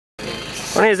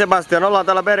No niin Sebastian, ollaan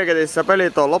täällä Bergetissä,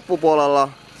 pelit on loppupuolella.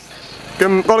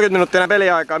 30 minuuttia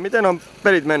peliaikaa. Miten on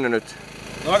pelit mennyt nyt?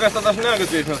 No oikeastaan tässä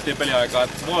 45 minuuttia peliaikaa.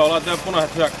 Voi olla, että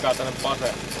punaiset hyökkää tänne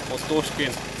pase, mut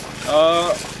tuskin.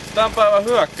 Tän päivän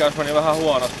hyökkäys meni vähän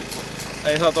huonosti.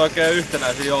 Ei saatu oikein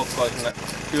yhtenäisiä joukkoja sinne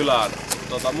kylään.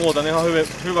 Muuten ihan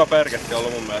hyvä Bergetti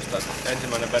ollut mun mielestä.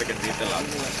 Ensimmäinen Bergetti itsellään.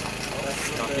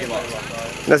 Ihan kiva.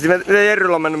 Miten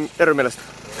Jerryllä on mennyt Jerry mielestä?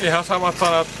 Ihan samat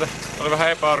sanat, että oli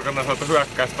vähän epäorganisoitu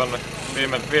hyökkäys tonne,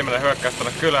 viimeinen hyökkäys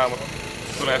tonne kylään, mutta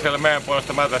tuli siellä meidän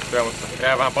puolesta mätettyä, mutta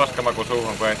jäi vähän paskamaku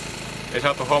suuhun, kun ei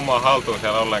saatu hommaa haltuun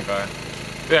siellä ollenkaan.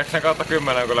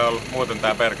 9/10 on kyllä ollut muuten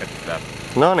tää Bergetti täällä.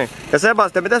 Noniin. Ja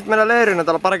Sebastian, mitäs meidän leirinä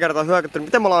täällä pari kertaa hyökätty,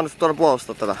 miten me ollaan onnistuttu tuolla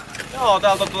puolustaa tätä? Joo,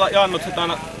 täältä on Jannut sit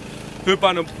aina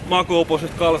hypännyt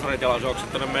makuupusit, kalsarit jalan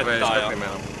juokset tonne mettään.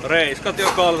 Reiskat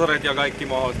ja kalsarit ja kaikki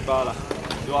mahdolliset päällä.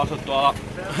 Juossut tuolla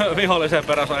vihollisen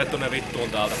perässä ajettu ne vittuun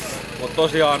täältä. Mut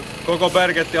tosiaan koko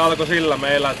Bergetti alkoi sillä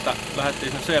meillä, että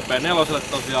lähdettiin sen CP4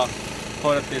 tosiaan,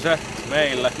 hoidettiin se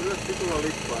meille.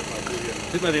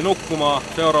 Sitten mentiin nukkumaan,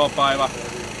 seuraava päivä.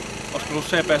 Olisiko ollut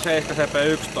CP7,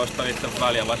 CP11 niiden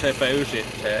väliä vai CP9,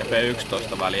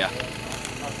 CP11 väliä.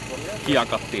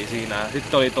 Kiakattiin siinä.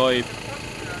 Sitten oli toi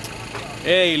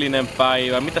eilinen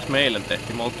päivä. Mitäs meille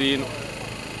tehtiin? Me oltiin...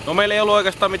 No meillä ei ollut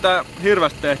oikeastaan mitään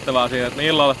hirveästi tehtävää siinä, että me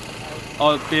illalla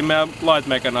aloitettiin meidän light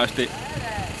mechanized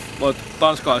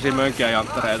tanskalaisia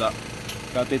mönkiäjanttereita.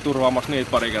 Käytiin turvaamassa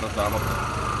niitä pari kertaa, mutta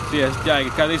siihen sitten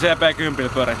jäikin. Käytiin CP10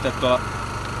 pyörittäet tuolla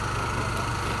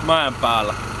mäen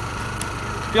päällä.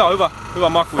 Ihan hyvä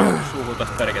maku suuhun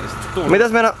tästä Bergetistä.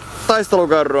 Mitäs meidän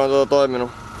taistelukarru on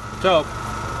toiminut? Se on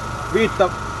 5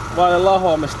 vaille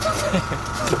lahoamista.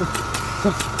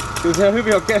 Kyllä se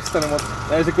hyvin on kestänyt, mutta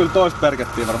ei se kyllä toista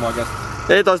Bergettiä varmaan kestä.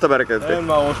 Ei toista Bergettiä? En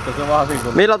mä usko, se on vähän siinä.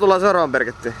 Millä tullaan seuraavan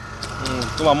Bergettiin?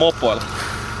 Tullaan mopoilla.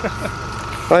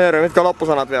 No Jere, mitkä on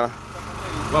loppusanat vielä?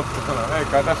 Loppusanat?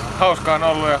 Eikä tässä hauskaa on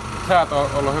ollut ja säät on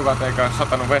ollut hyvät, eikä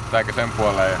satanut vettä eikä sen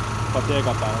puoleen. Paitsi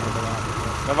eka päivä vähän.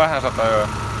 No vähän sataa joo.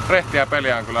 Rehtiä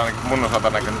peliä on kyllä ainakin mun osalta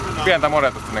näkynyt. Pientä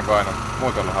modetusta niin kuin aina.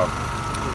 Muuten on ollut hauska.